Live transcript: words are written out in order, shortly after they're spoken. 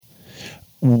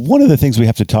one of the things we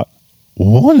have to talk,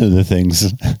 one of the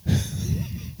things,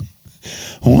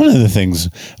 I'm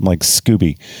like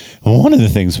Scooby, one of the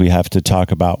things we have to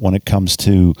talk about when it comes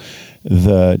to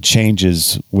the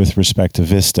changes with respect to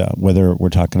Vista, whether we're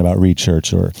talking about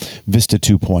Rechurch or Vista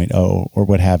 2.0 or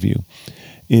what have you,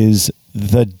 is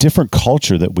the different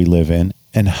culture that we live in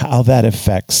and how that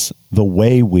affects the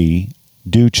way we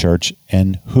do church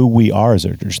and who we are as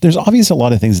a church. There's obviously a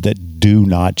lot of things that do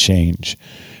not change.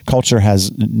 Culture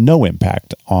has no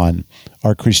impact on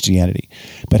our Christianity,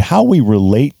 but how we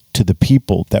relate to the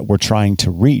people that we're trying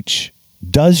to reach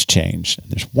does change.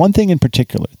 There's one thing in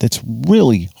particular that's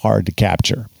really hard to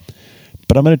capture,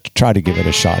 but I'm going to try to give it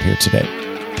a shot here today.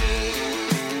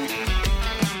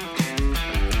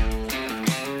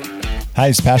 Hi,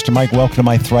 it's Pastor Mike. Welcome to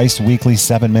my thrice weekly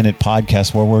 7-minute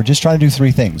podcast where we're just trying to do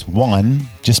three things. One,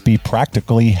 just be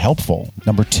practically helpful.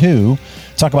 Number two,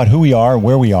 talk about who we are,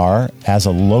 where we are as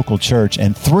a local church.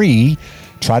 And three,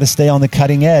 try to stay on the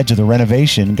cutting edge of the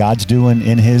renovation God's doing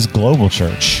in his global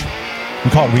church.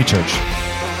 We call it Rechurch.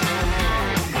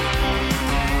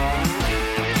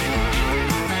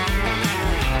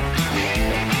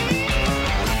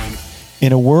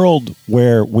 In a world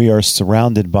where we are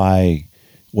surrounded by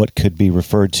what could be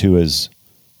referred to as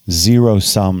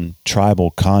zero-sum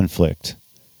tribal conflict,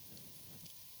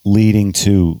 leading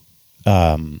to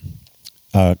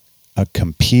a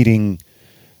competing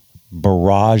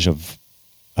barrage of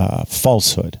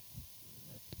falsehood,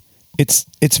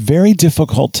 it's very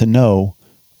difficult to know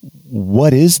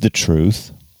what is the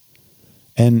truth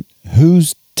and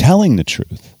who's telling the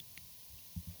truth.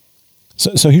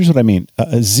 So here's what I mean.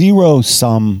 A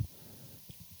zero-sum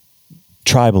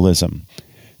tribalism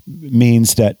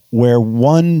means that where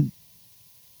one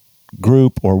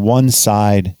group or one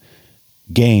side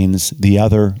gains, the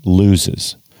other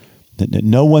loses.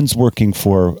 No one's working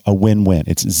for a win-win.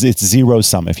 It's zero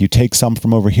sum. If you take some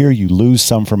from over here, you lose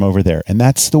some from over there. And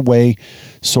that's the way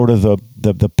sort of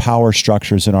the power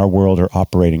structures in our world are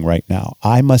operating right now.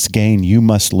 I must gain, you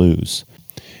must lose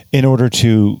in order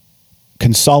to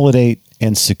consolidate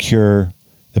and secure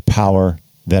the power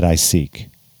that I seek.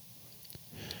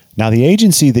 Now, the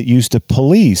agency that used to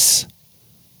police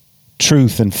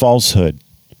truth and falsehood,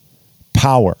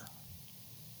 power,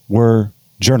 were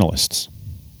journalists.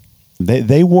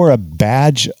 They wore a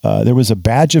badge. There was a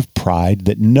badge of pride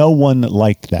that no one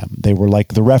liked them. They were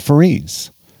like the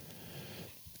referees.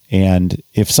 And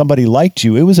if somebody liked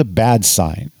you, it was a bad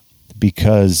sign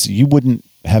because you wouldn't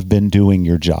have been doing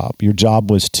your job. Your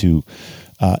job was to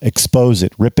expose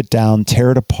it, rip it down,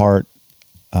 tear it apart,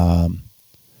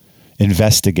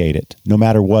 investigate it, no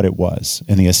matter what it was.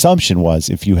 And the assumption was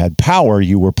if you had power,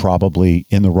 you were probably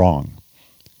in the wrong.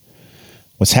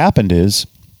 What's happened is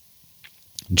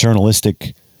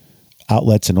journalistic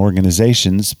outlets and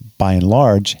organizations, by and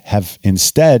large, have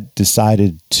instead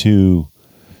decided to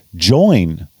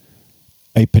join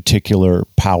a particular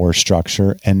power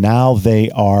structure, and now they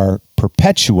are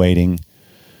perpetuating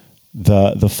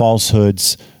the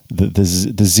falsehoods, the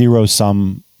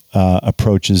zero-sum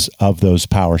approaches of those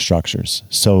power structures.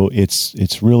 So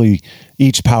it's really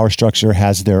each power structure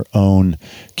has their own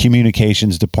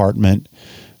communications department,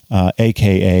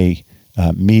 aka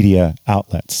media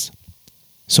outlets.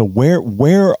 So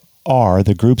where are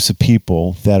the groups of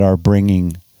people that are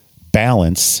bringing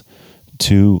balance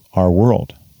to our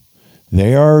world?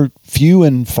 They are few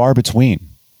and far between.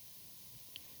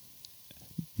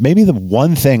 Maybe the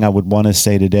one thing I would want to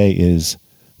say today is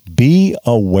be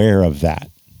aware of that.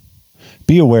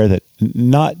 Be aware that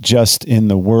not just in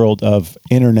the world of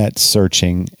internet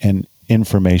searching and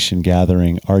information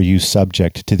gathering are you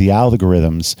subject to the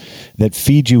algorithms that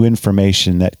feed you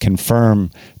information that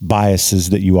confirm biases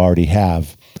that you already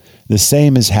have. The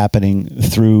same is happening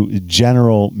through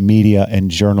general media and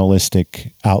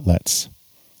journalistic outlets.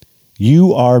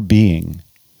 You are being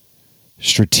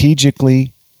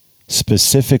strategically,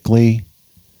 specifically,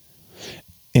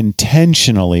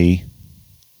 intentionally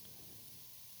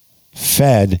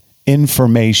fed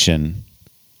information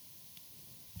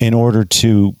in order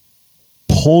to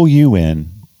pull you in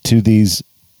to these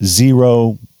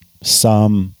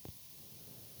zero-sum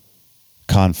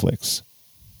conflicts.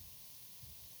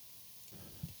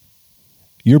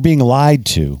 You're being lied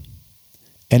to,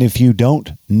 and if you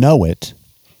don't know it,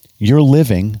 you're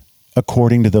living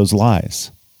according to those lies.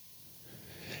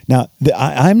 Now,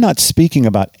 I'm not speaking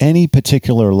about any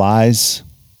particular lies.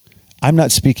 I'm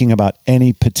not speaking about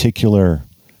any particular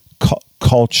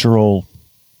cultural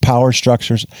power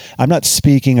structures. I'm not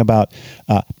speaking about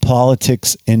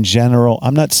politics in general.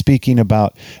 I'm not speaking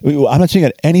about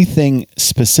anything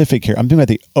specific here. I'm talking about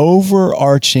the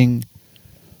overarching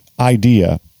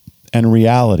idea and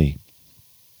reality,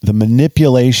 the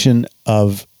manipulation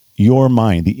of your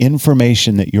mind, the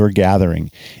information that you're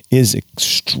gathering is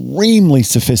extremely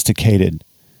sophisticated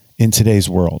in today's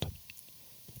world.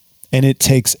 And it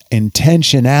takes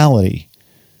intentionality,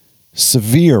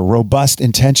 severe, robust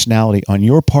intentionality on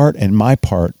your part and my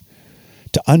part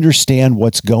to understand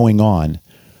what's going on,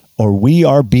 or we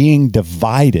are being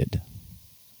divided.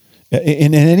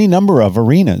 In any number of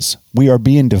arenas, we are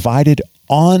being divided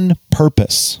on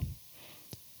purpose.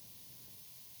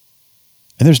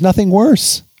 And there's nothing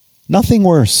worse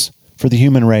for the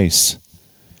human race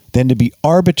than to be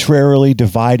arbitrarily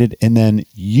divided and then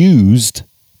used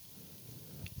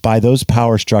by those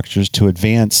power structures to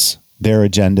advance their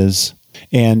agendas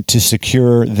and to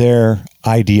secure their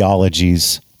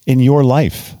ideologies in your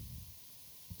life.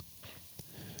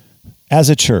 As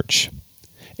a church,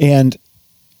 and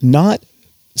not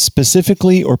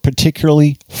specifically or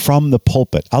particularly from the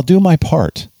pulpit, I'll do my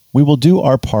part. We will do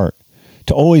our part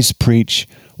to always preach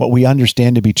what we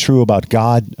understand to be true about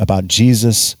God, about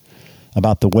Jesus,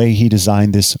 about the way he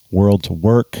designed this world to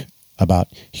work, about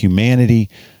humanity,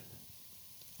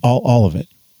 all of it.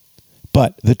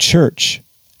 But the church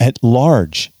at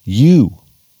large, you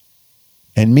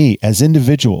and me as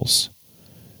individuals,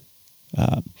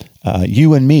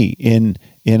 you and me in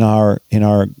our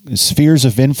spheres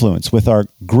of influence, with our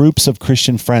groups of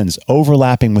Christian friends,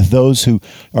 overlapping with those who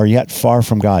are yet far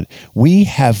from God, we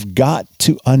have got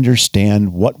to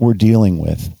understand what we're dealing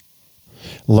with.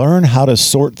 Learn how to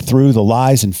sort through the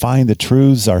lies and find the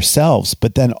truths ourselves,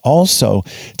 but then also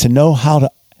to know how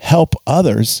to help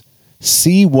others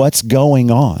see what's going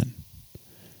on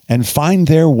and find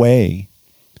their way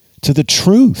to the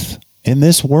truth in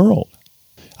this world.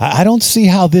 I don't see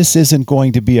how this isn't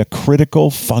going to be a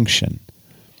critical function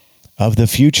of the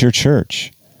future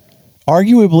church.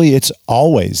 Arguably, it's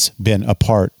always been a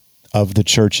part of the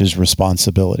church's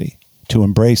responsibility to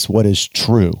embrace what is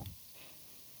true.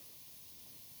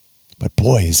 But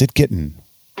boy, is it getting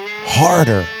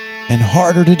harder and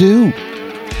harder to do.